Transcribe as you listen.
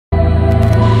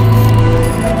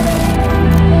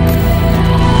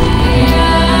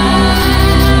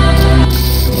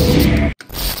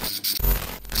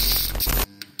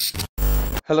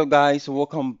Hello guys,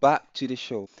 welcome back to the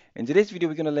show. In today's video,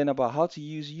 we're going to learn about how to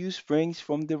use UseSprings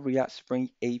from the ReactSpring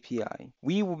API.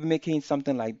 We will be making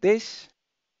something like this.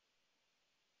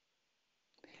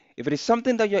 If it is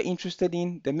something that you're interested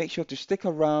in, then make sure to stick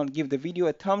around, give the video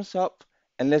a thumbs up,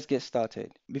 and let's get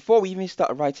started. Before we even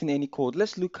start writing any code,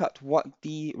 let's look at what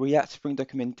the ReactSpring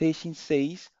documentation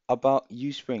says about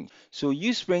UseSprings. So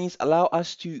UseSprings allow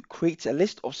us to create a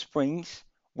list of springs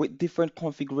with different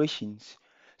configurations.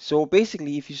 So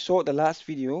basically, if you saw the last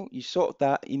video, you saw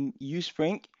that in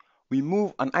UseSpring, we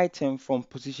move an item from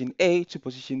position A to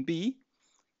position B,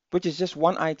 which is just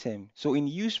one item. So in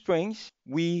UseSprings,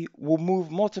 we will move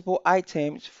multiple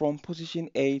items from position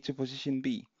A to position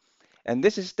B. And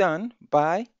this is done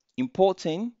by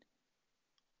importing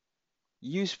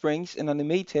UseSprings and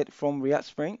animated from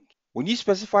ReactSpring. When you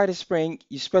specify the spring,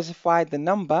 you specify the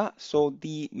number, so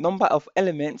the number of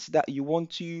elements that you want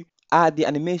to add the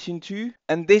animation to,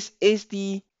 and this is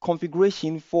the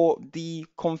configuration for the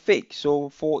config, so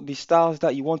for the styles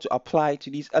that you want to apply to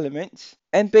these elements.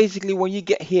 And basically when you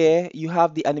get here, you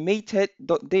have the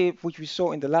animated.div, which we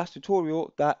saw in the last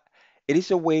tutorial, that it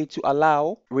is a way to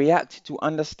allow React to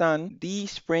understand the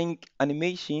spring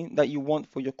animation that you want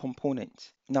for your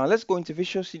component. Now let's go into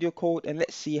Visual Studio Code and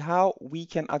let's see how we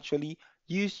can actually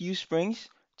use UseSprings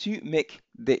to make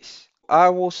this. I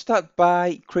will start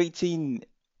by creating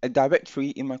a directory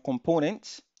in my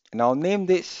components, and I'll name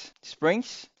this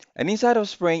Springs. And inside of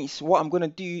Springs, what I'm going to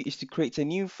do is to create a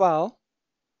new file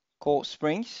called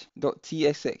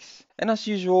springs.tsx. And as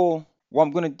usual, what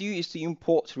I'm going to do is to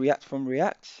import React from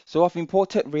React. So I've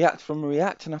imported React from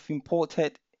React, and I've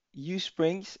imported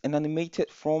UseSprings and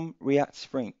animated from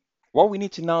ReactSpring. What we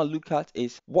need to now look at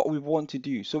is what we want to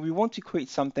do. So we want to create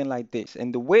something like this.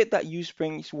 And the way that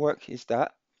UseSprings work is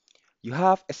that you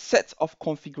have a set of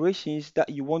configurations that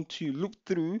you want to loop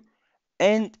through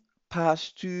and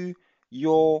pass to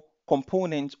your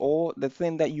component or the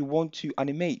thing that you want to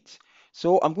animate.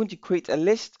 So I'm going to create a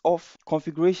list of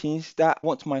configurations that I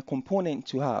want my component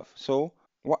to have. So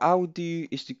what I will do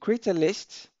is to create a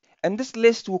list, and this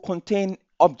list will contain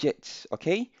objects,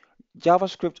 okay?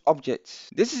 JavaScript objects.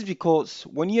 This is because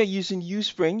when you're using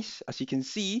UseSprings, as you can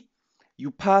see,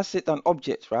 you pass it an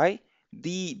object, right?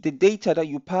 The data that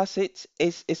you pass it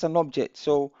is an object.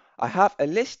 So I have a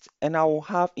list and I will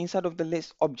have inside of the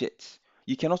list objects.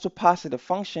 You can also pass it a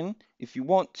function if you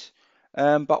want,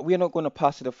 but we're not going to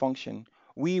pass it a function.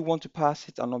 We want to pass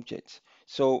it an object.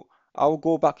 So I will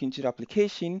go back into the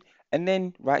application and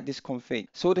then write this config.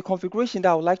 So the configuration that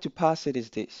I would like to pass it is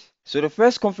this. So the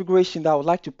first configuration that I would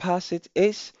like to pass it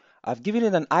is I've given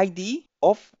it an ID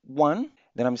of 1.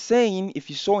 Then I'm saying, if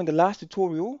you saw in the last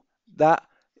tutorial, that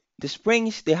the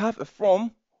springs, they have a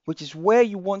from, which is where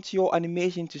you want your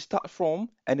animation to start from,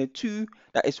 and a to,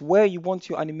 that is where you want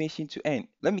your animation to end.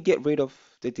 Let me get rid of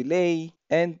the delay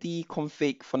and the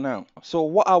config for now. So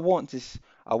what I want is,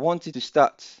 I want it to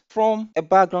start from a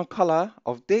background color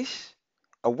of this,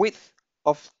 a width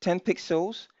of 10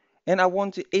 pixels, and I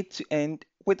want it to end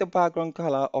with a background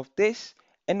color of this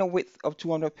and a width of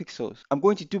 200 pixels. I'm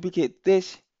going to duplicate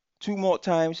this 2 more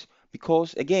times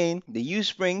because again, the use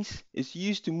springs is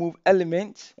used to move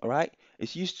elements, all right?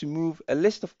 It's used to move a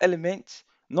list of elements,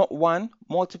 not one,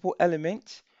 multiple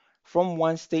elements from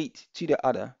one state to the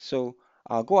other. So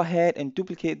I'll go ahead and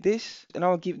duplicate this, and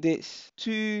I'll give this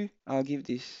 2, I'll give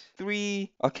this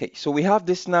 3. Okay, so we have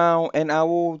this now, and I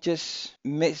will just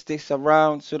mix this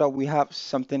around so that we have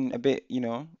something a bit,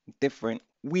 different.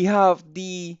 We have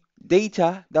the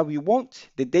data that we want,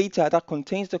 the data that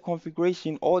contains the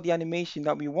configuration or the animation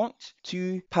that we want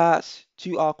to pass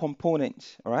to our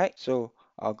components. All right, so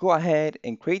I'll go ahead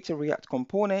and create a React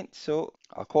component. So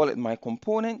I'll call it my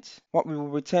component. What we will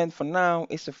return for now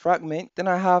is a fragment. Then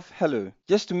I have hello,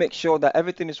 just to make sure that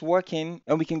everything is working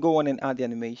and we can go on and add the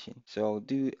animation. So I'll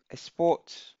do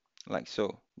export like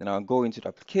so. Then I'll go into the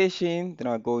application, then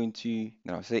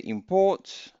I'll say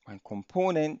import my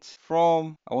component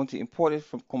from, I want to import it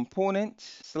from component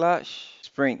slash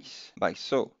springs, like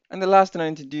so. And the last thing I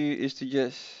need to do is to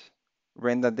just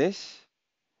render this.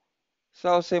 So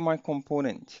I'll say my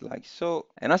component like so.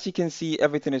 And as you can see,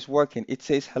 everything is working. It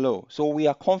says hello. So we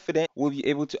are confident we'll be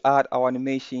able to add our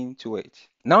animation to it.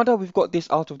 Now that we've got this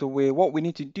out of the way, what we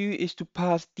need to do is to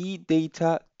pass the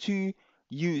data to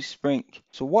UseSpring.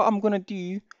 So what I'm going to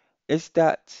do is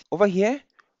that over here,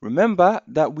 remember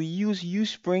that we use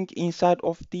UseSpring inside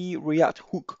of the React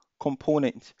hook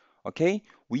component. Okay,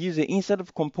 we use it inside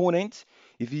of component.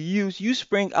 If you use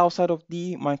UseSpring outside of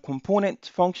the my component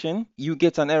function, you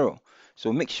get an error.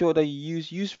 So make sure that you use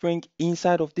UseSpring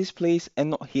inside of this place and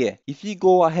not here. If you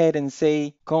go ahead and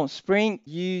say const spring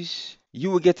use you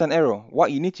will get an error.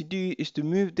 What you need to do is to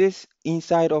move this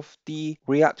inside of the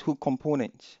React hook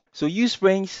component. So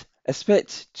UseSprings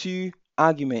expects two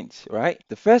arguments, right?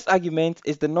 The first argument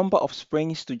is the number of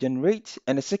springs to generate,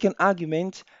 and the second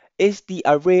argument is the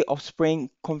array of spring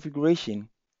configuration.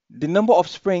 The number of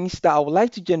springs that I would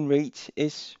like to generate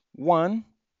is 1,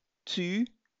 2,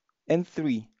 and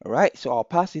 3. All right, so I'll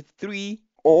pass it 3,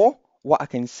 or what I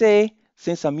can say,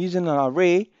 since I'm using an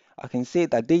array, I can say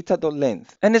that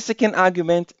data.length. And the second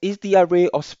argument is the array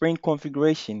of spring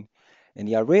configuration. And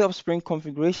the array of spring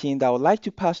configuration that I would like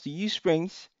to pass to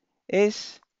UseSprings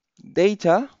is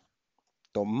data.map.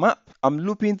 I'm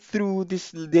looping through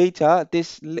this data,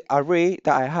 this array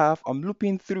that I have, I'm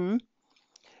looping through,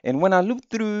 and when I loop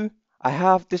through, I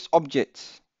have this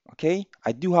object. Okay,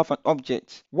 I do have an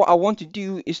object. What I want to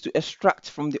do is to extract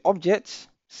from the object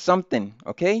something.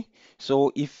 Okay,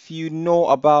 so if you know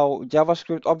about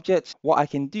JavaScript objects, what I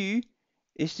can do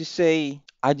is to say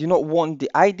I do not want the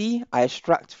ID. I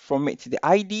extract from it the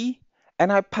ID,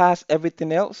 and I pass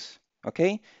everything else.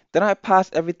 Okay, then I pass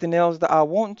everything else that I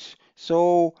want.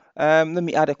 So let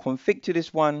me add a config to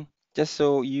this one just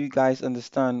so you guys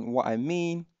understand what I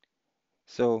mean.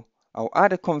 So I'll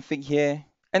add a config here,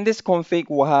 and this config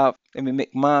will have, let me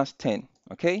make mass 10.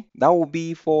 Okay, that will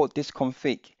be for this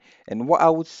config. And what I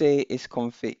would say is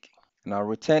config, and I'll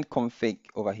return config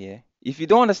over here. If you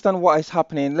don't understand what is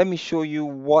happening, let me show you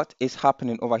what is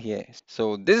happening over here.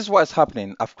 So this is what is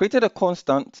happening. I've created a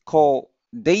constant called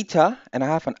data, and I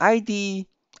have an ID,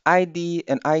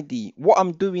 and ID. What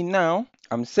I'm doing now,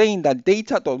 I'm saying that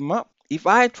data.map, if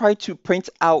I try to print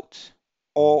out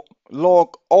or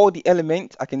log all the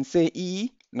elements, I can say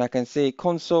E, and I can say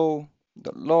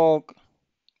console.log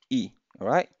E. All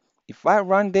right. If I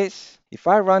run this,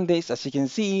 as you can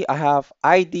see, I have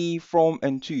ID from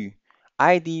and to,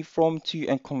 ID from to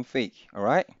and config. All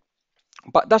right.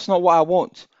 But that's not what I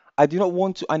want. I do not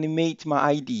want to animate my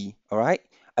ID. All right.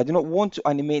 I do not want to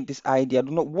animate this ID. I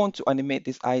do not want to animate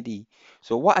this ID.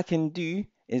 So what I can do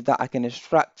is that I can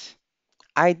extract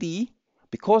ID.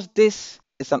 Because this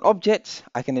is an object,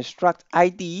 I can extract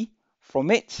ID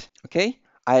from it. Okay,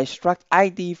 I extract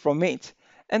ID from it,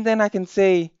 and then I can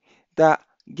say that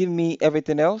give me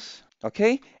everything else.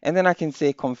 Okay, and then I can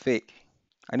say config.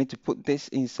 I need to put this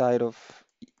inside of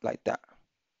like that.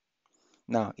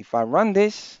 Now if I run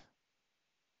this,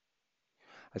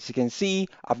 as you can see,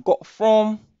 I've got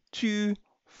from to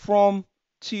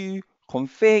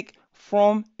config,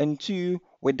 from and to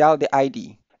without the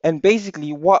ID. And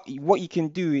basically what you can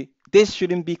do, this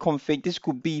shouldn't be config, this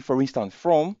could be, for instance,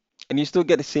 from, and you still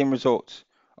get the same results.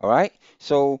 All right,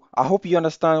 so I hope you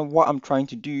understand what I'm trying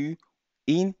to do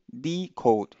in the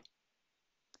code.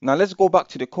 Now let's go back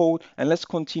to the code and let's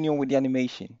continue with the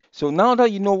animation. So now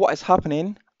that you know what is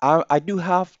happening, I do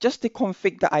have just the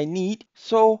config that I need.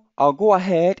 So I'll go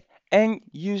ahead and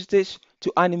use this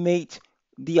to animate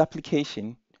the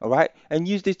application. All right, and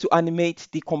use this to animate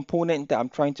the component that I'm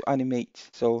trying to animate.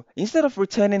 So instead of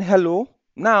returning hello,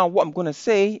 now what I'm going to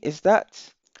say is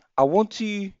that I want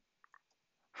to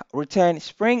return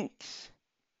springs.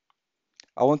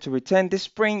 I want to return this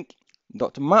spring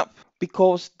dot map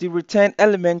because the return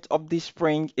element of this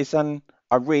spring is an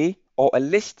array or a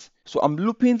list. So I'm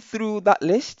looping through that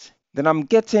list. Then I'm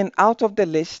getting out of the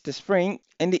list the spring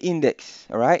and the index.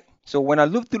 All right. So when I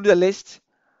loop through the list,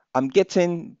 I'm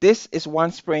getting this is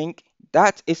one spring,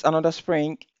 that is another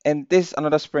spring, and this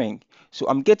another spring. So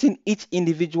I'm getting each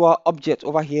individual object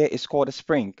over here is called a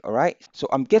spring. All right. So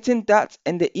I'm getting that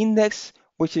and the index,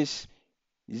 which is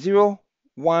 0,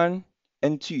 1,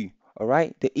 and 2. All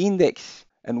right, the index.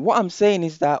 And what I'm saying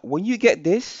is that when you get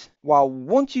this, what I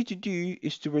want you to do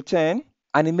is to return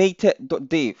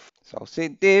animated.div. So I'll say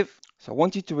div. So I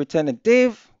want you to return a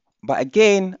div. But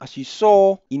again, as you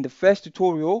saw in the first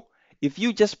tutorial, if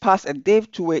you just pass a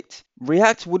div to it,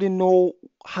 React wouldn't know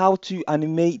how to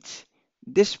animate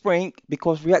this spring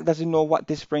because React doesn't know what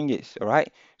this spring is. All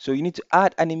right, so you need to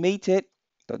add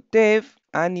animated.div,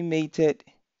 animated.div,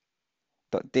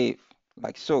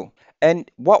 like so. And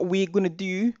what we're going to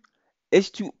do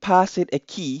is to pass it a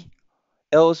key,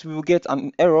 else we will get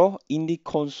an error in the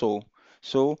console.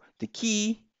 So the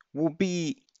key will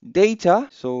be data.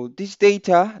 So this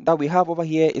data that we have over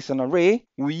here is an array.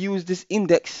 We use this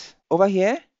index over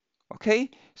here.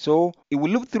 Okay, so it will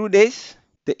loop through this.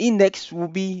 The index will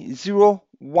be 0,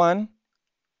 1,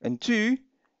 and 2.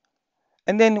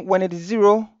 And then when it is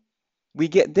 0, we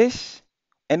get this,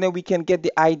 and then we can get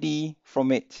the ID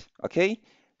from it. Okay,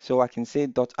 so I can say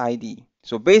 .id.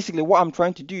 So basically what I'm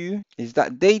trying to do is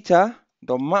that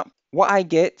data.map, what I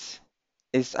get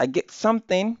is I get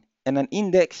something and an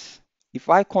index. If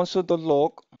I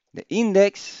console.log, the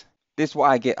index This is what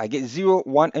I get. I get 0,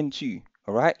 1, and 2.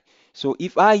 All right. So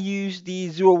if I use the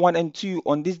 0, 1, and 2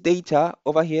 on this data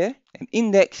over here and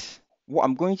index, what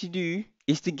I'm going to do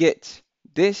is to get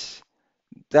this,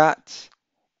 that,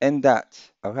 and that.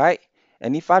 All right.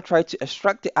 And if I try to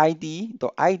extract the ID, the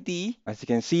ID, as you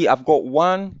can see, I've got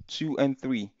 1, 2, and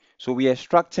 3. So we are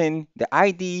extracting the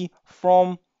ID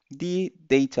from the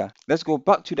data. Let's go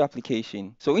back to the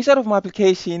application. So inside of my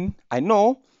application, I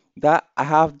know that I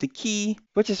have the key,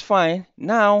 which is fine.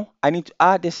 Now I need to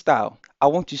add the style. I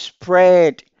want to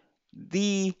spread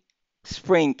the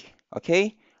spring.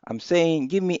 Okay. I'm saying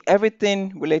give me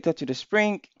everything related to the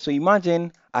spring. So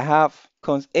imagine I have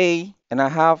cons A and I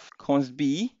have cons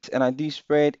B and I do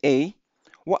spread A.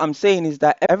 What I'm saying is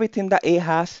that everything that A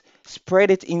has,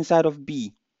 spread it inside of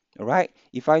B. All right.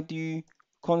 If I do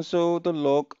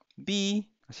console.log B,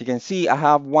 as you can see, I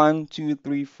have 1, 2,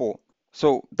 3, 4.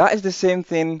 So that is the same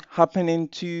thing happening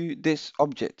to this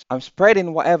object. I'm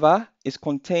spreading whatever is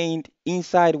contained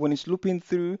inside when it's looping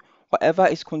through. Whatever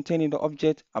is contained in the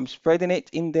object, I'm spreading it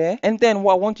in there. And then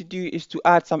what I want to do is to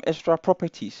add some extra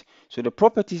properties. So the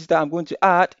properties that I'm going to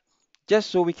add,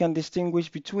 just so we can distinguish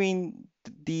between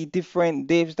the different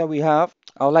divs that we have,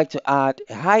 I would like to add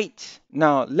a height.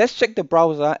 Now let's check the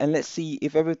browser and let's see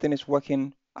if everything is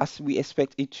working as we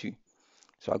expect it to.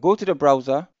 So I go to the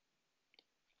browser,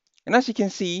 and as you can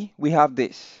see, we have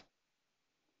this.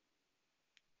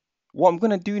 What I'm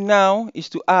going to do now is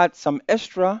to add some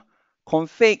extra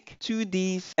config to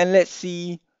these, and let's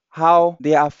see how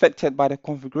they are affected by the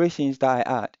configurations that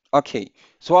I add. Okay,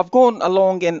 so I've gone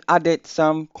along and added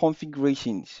some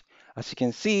configurations. As you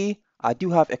can see, I do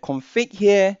have a config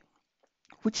here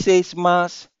which says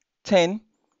mass 10,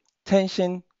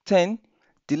 tension 10,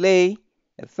 delay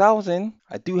 1000.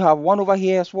 I do have one over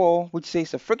here as well, which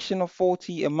says a friction of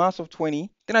 40, a mass of 20.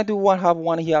 Then I do have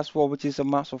one here as well, which is a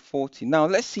mass of 40. Now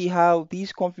let's see how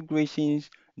these configurations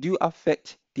do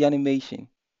affect the animation.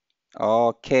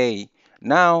 Okay,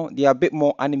 now they are a bit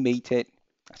more animated.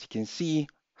 As you can see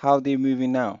how they're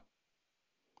moving now.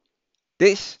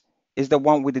 This is the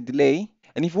one with the delay.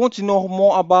 And if you want to know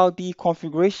more about the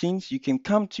configurations, you can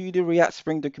come to the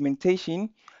ReactSpring documentation.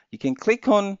 You can click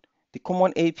on the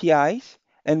common APIs,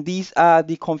 and these are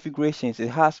the configurations. It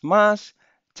has mass,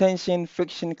 tension,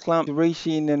 friction, clamp,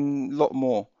 duration, and a lot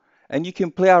more. And you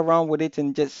can play around with it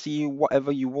and just see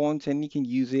whatever you want, and you can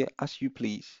use it as you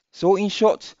please. So in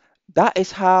short, that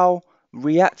is how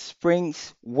React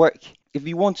Springs work. If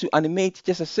you want to animate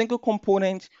just a single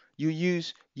component, you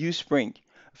use UseSpring.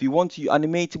 If you want to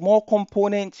animate more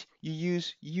components, you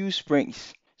use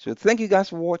UseSprings. So thank you guys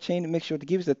for watching. Make sure to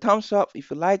give us a thumbs up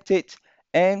if you liked it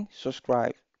and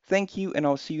subscribe. Thank you, and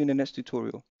I'll see you in the next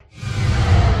tutorial.